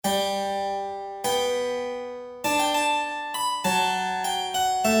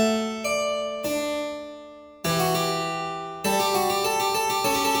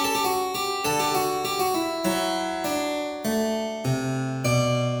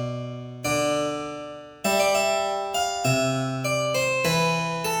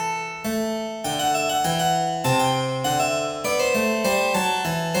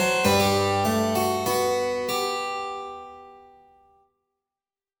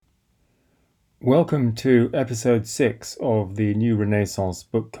Welcome to episode 6 of the New Renaissance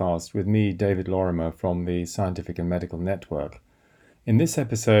bookcast with me, David Lorimer, from the Scientific and Medical Network. In this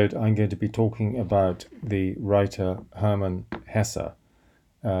episode, I'm going to be talking about the writer Hermann Hesse,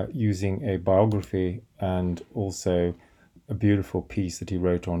 using a biography and also a beautiful piece that he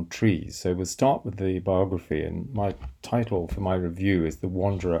wrote on trees. So we'll start with the biography, and my title for my review is The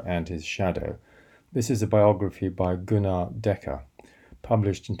Wanderer and His Shadow. This is a biography by Gunnar Decker,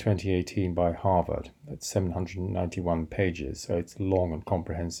 published in 2018 by Harvard. It's 791 pages, so it's a long and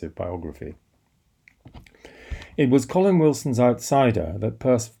comprehensive biography. It was Colin Wilson's Outsider that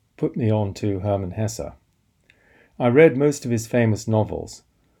first put me on to Hermann Hesse. I read most of his famous novels,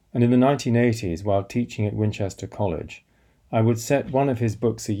 and in the 1980s, while teaching at Winchester College, I would set one of his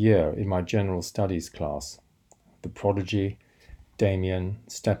books a year in my general studies class. The Prodigy, Damien,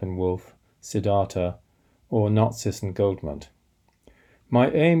 Steppenwolf, Siddhartha, or Narcissus and Goldmund. My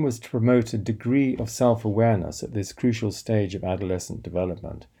aim was to promote a degree of self-awareness at this crucial stage of adolescent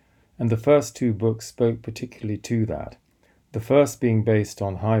development, and the first two books spoke particularly to that, the first being based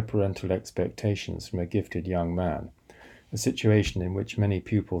on high parental expectations from a gifted young man, a situation in which many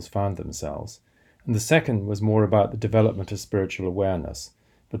pupils found themselves, and the second was more about the development of spiritual awareness,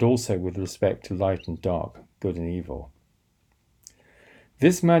 but also with respect to light and dark, good and evil.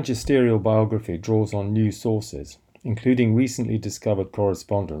 This magisterial biography draws on new sources, including recently discovered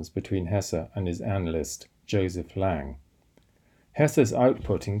correspondence between Hesse and his analyst, Joseph Lang. Hesse's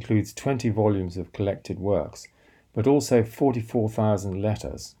output includes 20 volumes of collected works, but also 44,000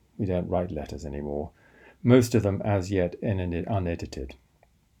 letters. We don't write letters anymore, most of them as yet unedited.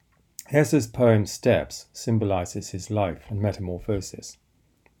 Hesse's poem Steps symbolizes his life and metamorphosis.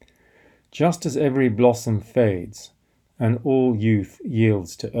 Just as every blossom fades, and all youth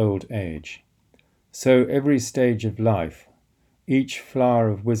yields to old age, so every stage of life, each flower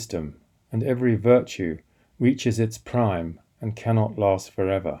of wisdom, and every virtue reaches its prime and cannot last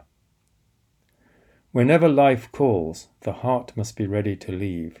forever. Whenever life calls, the heart must be ready to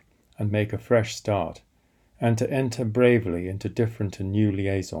leave and make a fresh start, and to enter bravely into different and new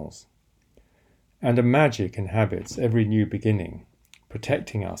liaisons. And a magic inhabits every new beginning,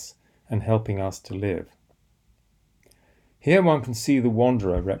 protecting us and helping us to live. Here one can see the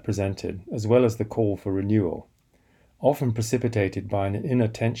wanderer represented, as well as the call for renewal, often precipitated by an inner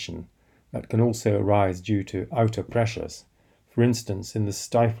tension that can also arise due to outer pressures, for instance in the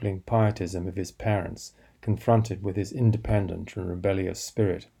stifling pietism of his parents confronted with his independent and rebellious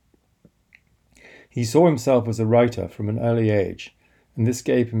spirit. He saw himself as a writer from an early age, and this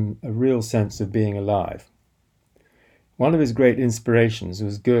gave him a real sense of being alive. One of his great inspirations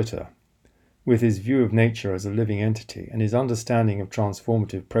was Goethe, with his view of nature as a living entity and his understanding of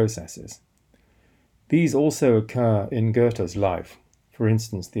transformative processes. These also occur in Goethe's life, for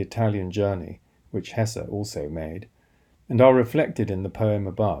instance the Italian journey, which Hesse also made, and are reflected in the poem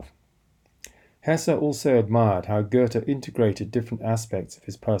above. Hesse also admired how Goethe integrated different aspects of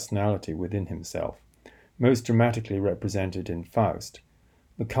his personality within himself, most dramatically represented in Faust.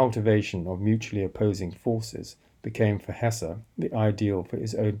 The cultivation of mutually opposing forces became for Hesse the ideal for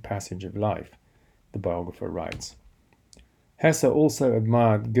his own passage of life, the biographer writes. Hesse also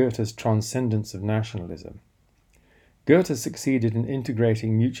admired Goethe's transcendence of nationalism. Goethe succeeded in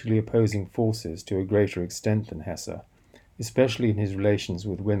integrating mutually opposing forces to a greater extent than Hesse, especially in his relations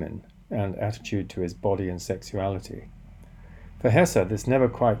with women and attitude to his body and sexuality. For Hesse, this never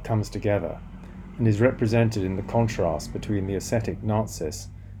quite comes together, and is represented in the contrast between the ascetic Narcissus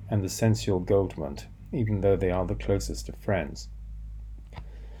and the sensual Goldmund, even though they are the closest of friends.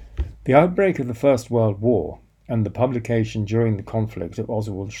 The outbreak of the First World War and the publication during the conflict of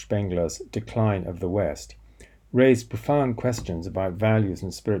Oswald Spengler's Decline of the West raised profound questions about values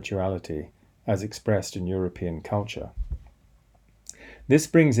and spirituality as expressed in European culture. This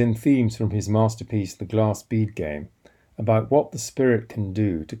brings in themes from his masterpiece The Glass Bead Game about what the spirit can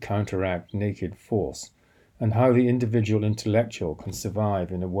do to counteract naked force, and how the individual intellectual can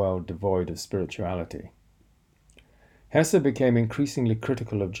survive in a world devoid of spirituality. Hesse became increasingly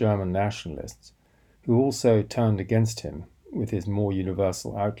critical of German nationalists, who also turned against him with his more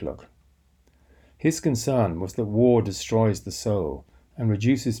universal outlook. His concern was that war destroys the soul and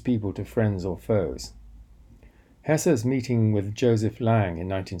reduces people to friends or foes. Hesse's meeting with Joseph Lang in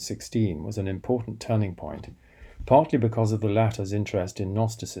 1916 was an important turning point, partly because of the latter's interest in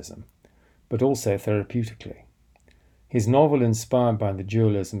Gnosticism, but also therapeutically. His novel inspired by the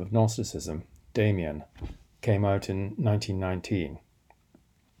dualism of Gnosticism, Damien, came out in 1919.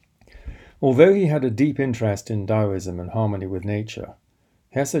 Although he had a deep interest in Taoism and harmony with nature,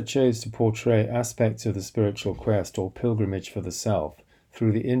 Hesse chose to portray aspects of the spiritual quest or pilgrimage for the self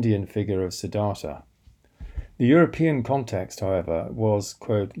through the Indian figure of Siddhartha. The European context, however, was,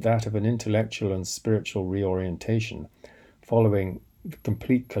 quote, that of an intellectual and spiritual reorientation following the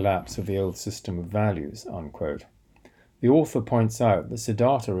complete collapse of the old system of values, unquote. The author points out that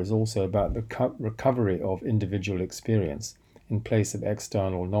Siddhartha is also about the recovery of individual experience in place of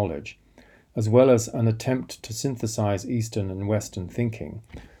external knowledge, as well as an attempt to synthesize Eastern and Western thinking,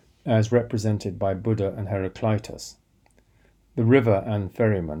 as represented by Buddha and Heraclitus. The river and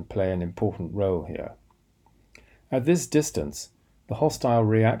ferryman play an important role here. At this distance, the hostile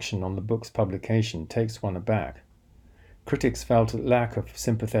reaction on the book's publication takes one aback. Critics felt a lack of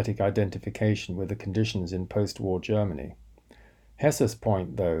sympathetic identification with the conditions in post-war Germany. Hesse's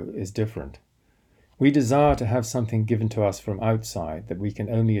point, though, is different. We desire to have something given to us from outside that we can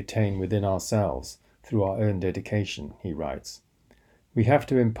only attain within ourselves through our own dedication, he writes. We have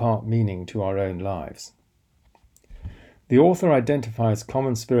to impart meaning to our own lives. The author identifies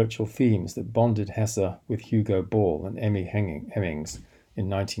common spiritual themes that bonded Hesse with Hugo Ball and Emmy Hemmings in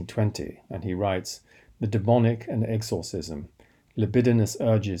 1920, and he writes, the demonic and exorcism, libidinous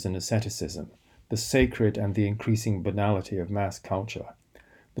urges and asceticism, the sacred and the increasing banality of mass culture,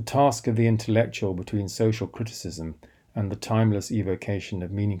 the task of the intellectual between social criticism and the timeless evocation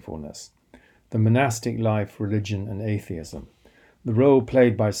of meaningfulness, the monastic life, religion and atheism, the role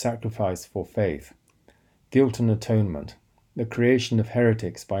played by sacrifice for faith, guilt and atonement, the creation of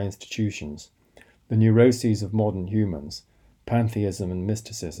heretics by institutions, the neuroses of modern humans, pantheism and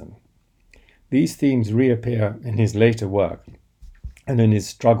mysticism. These themes reappear in his later work and in his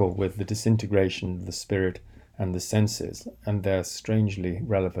struggle with the disintegration of the spirit and the senses, and they're strangely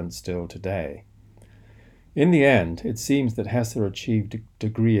relevant still today. In the end, it seems that Hesse achieved a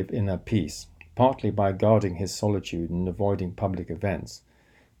degree of inner peace, partly by guarding his solitude and avoiding public events,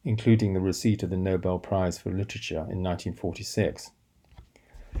 including the receipt of the Nobel Prize for Literature in 1946.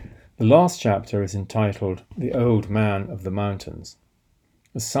 The last chapter is entitled The Old Man of the Mountains.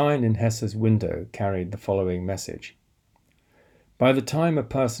 A sign in Hesse's window carried the following message. By the time a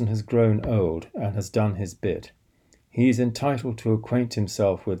person has grown old and has done his bit, he is entitled to acquaint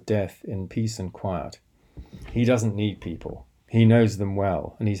himself with death in peace and quiet. He doesn't need people. He knows them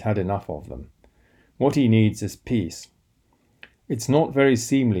well, and he's had enough of them. What he needs is peace. It's not very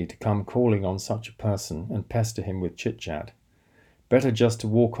seemly to come calling on such a person and pester him with chit-chat. Better just to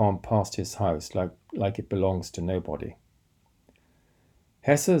walk on past his house like it belongs to nobody.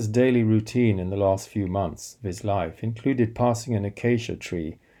 Hesse's daily routine in the last few months of his life included passing an acacia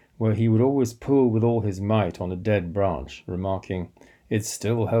tree where he would always pull with all his might on a dead branch, remarking, "It's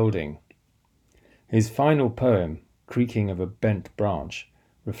still holding." His final poem, Creaking of a Bent Branch,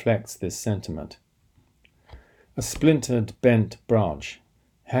 reflects this sentiment. A splintered, bent branch,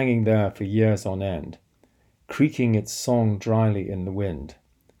 hanging there for years on end, creaking its song dryly in the wind,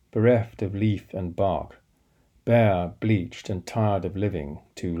 bereft of leaf and bark, bare, bleached, and tired of living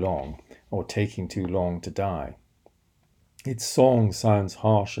too long, or taking too long to die. Its song sounds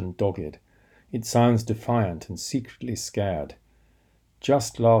harsh and dogged. It sounds defiant and secretly scared.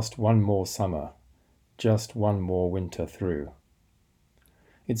 Just last one more summer, just one more winter through.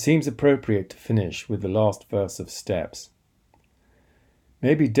 It seems appropriate to finish with the last verse of Steps.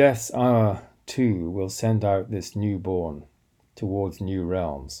 Maybe death's hour, too, will send out this newborn towards new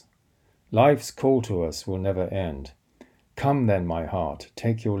realms. Life's call to us will never end. Come then, my heart,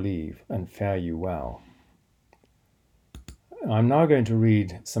 take your leave, and fare you well. I'm now going to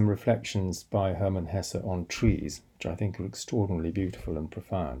read some reflections by Hermann Hesse on trees, which I think are extraordinarily beautiful and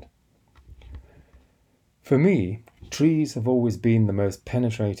profound. For me, trees have always been the most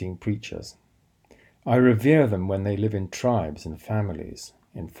penetrating preachers. I revere them when they live in tribes and families,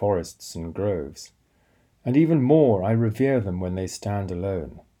 in forests and groves. And even more, I revere them when they stand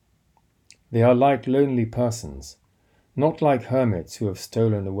alone. They are like lonely persons, not like hermits who have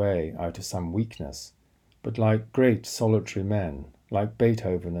stolen away out of some weakness, but like great solitary men, like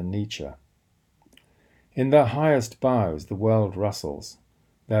Beethoven and Nietzsche. In their highest boughs the world rustles,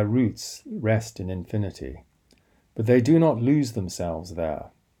 their roots rest in infinity, but they do not lose themselves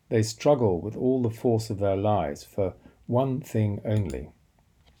there. They struggle with all the force of their lives for one thing only,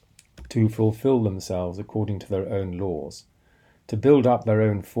 to fulfill themselves according to their own laws, to build up their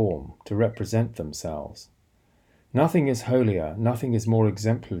own form, to represent themselves. Nothing is holier, nothing is more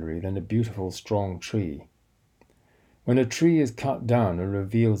exemplary than a beautiful, strong tree. When a tree is cut down and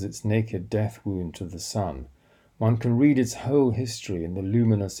reveals its naked death wound to the sun, one can read its whole history in the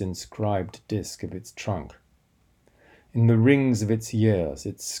luminous inscribed disk of its trunk. In the rings of its years,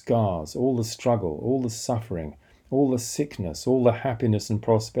 its scars, all the struggle, all the suffering, all the sickness, all the happiness and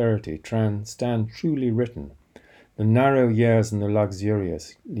prosperity stand truly written, the narrow years and the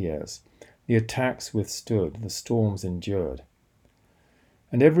luxurious years, the attacks withstood, the storms endured.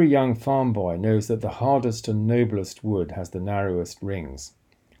 And every young farm boy knows that the hardest and noblest wood has the narrowest rings,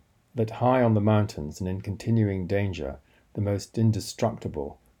 that high on the mountains and in continuing danger, the most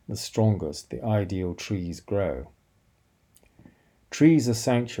indestructible, the strongest, the ideal trees grow. Trees are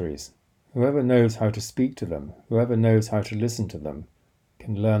sanctuaries. Whoever knows how to speak to them, whoever knows how to listen to them,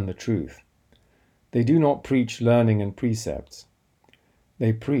 can learn the truth. They do not preach learning and precepts.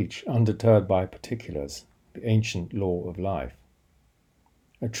 They preach, undeterred by particulars, the ancient law of life.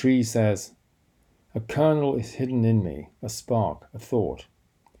 A tree says, "A kernel is hidden in me, a spark, a thought.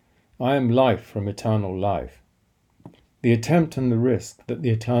 I am life from eternal life. The attempt and the risk that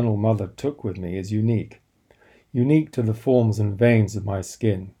the Eternal Mother took with me is unique to the forms and veins of my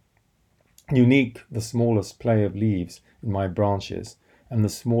skin, unique the smallest play of leaves in my branches and the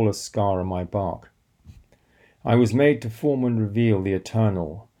smallest scar on my bark. I was made to form and reveal the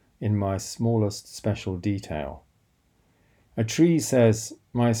eternal in my smallest special detail. A tree says,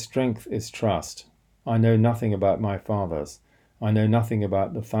 my strength is trust. I know nothing about my fathers. I know nothing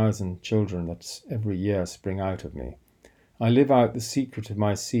about the 1,000 children that every year spring out of me. I live out the secret of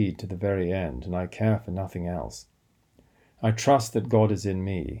my seed to the very end, and I care for nothing else. I trust that God is in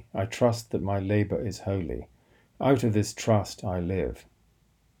me. I trust that my labor is holy. Out of this trust I live.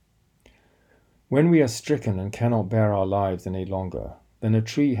 When we are stricken and cannot bear our lives any longer, then a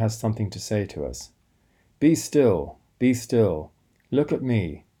tree has something to say to us. Be still, be still. Look at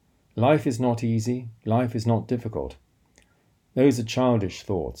me. Life is not easy. Life is not difficult. Those are childish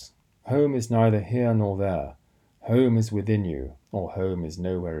thoughts. Home is neither here nor there. Home is within you, or home is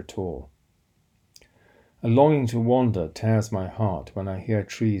nowhere at all. A longing to wander tears my heart when I hear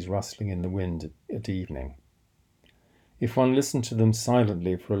trees rustling in the wind at evening. If one listens to them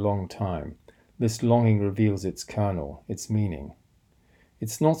silently for a long time, this longing reveals its kernel, its meaning.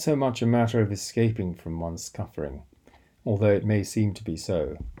 It's not so much a matter of escaping from one's suffering, although it may seem to be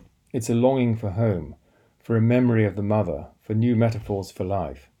so. It's a longing for home, for a memory of the mother, for new metaphors for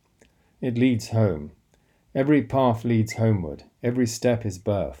life. It leads home. Every path leads homeward. Every step is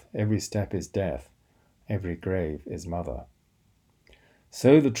birth. Every step is death. Every grave is mother.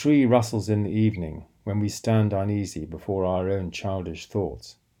 So the tree rustles in the evening when we stand uneasy before our own childish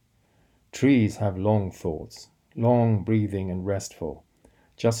thoughts. Trees have long thoughts, long, breathing and restful,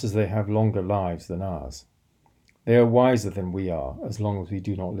 just as they have longer lives than ours. They are wiser than we are, as long as we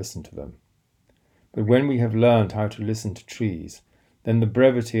do not listen to them. But when we have learned how to listen to trees, then the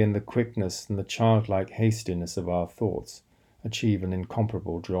brevity and the quickness and the childlike hastiness of our thoughts achieve an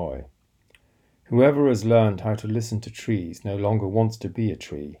incomparable joy. Whoever has learned how to listen to trees no longer wants to be a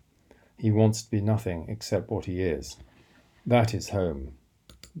tree. He wants to be nothing except what he is. That is home.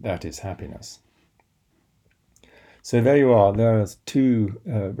 That is happiness. So there you are. There are two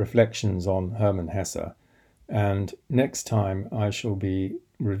reflections on Hermann Hesse. And next time I shall be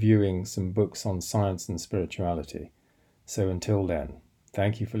reviewing some books on science and spirituality. So until then,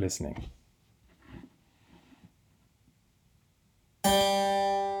 thank you for listening.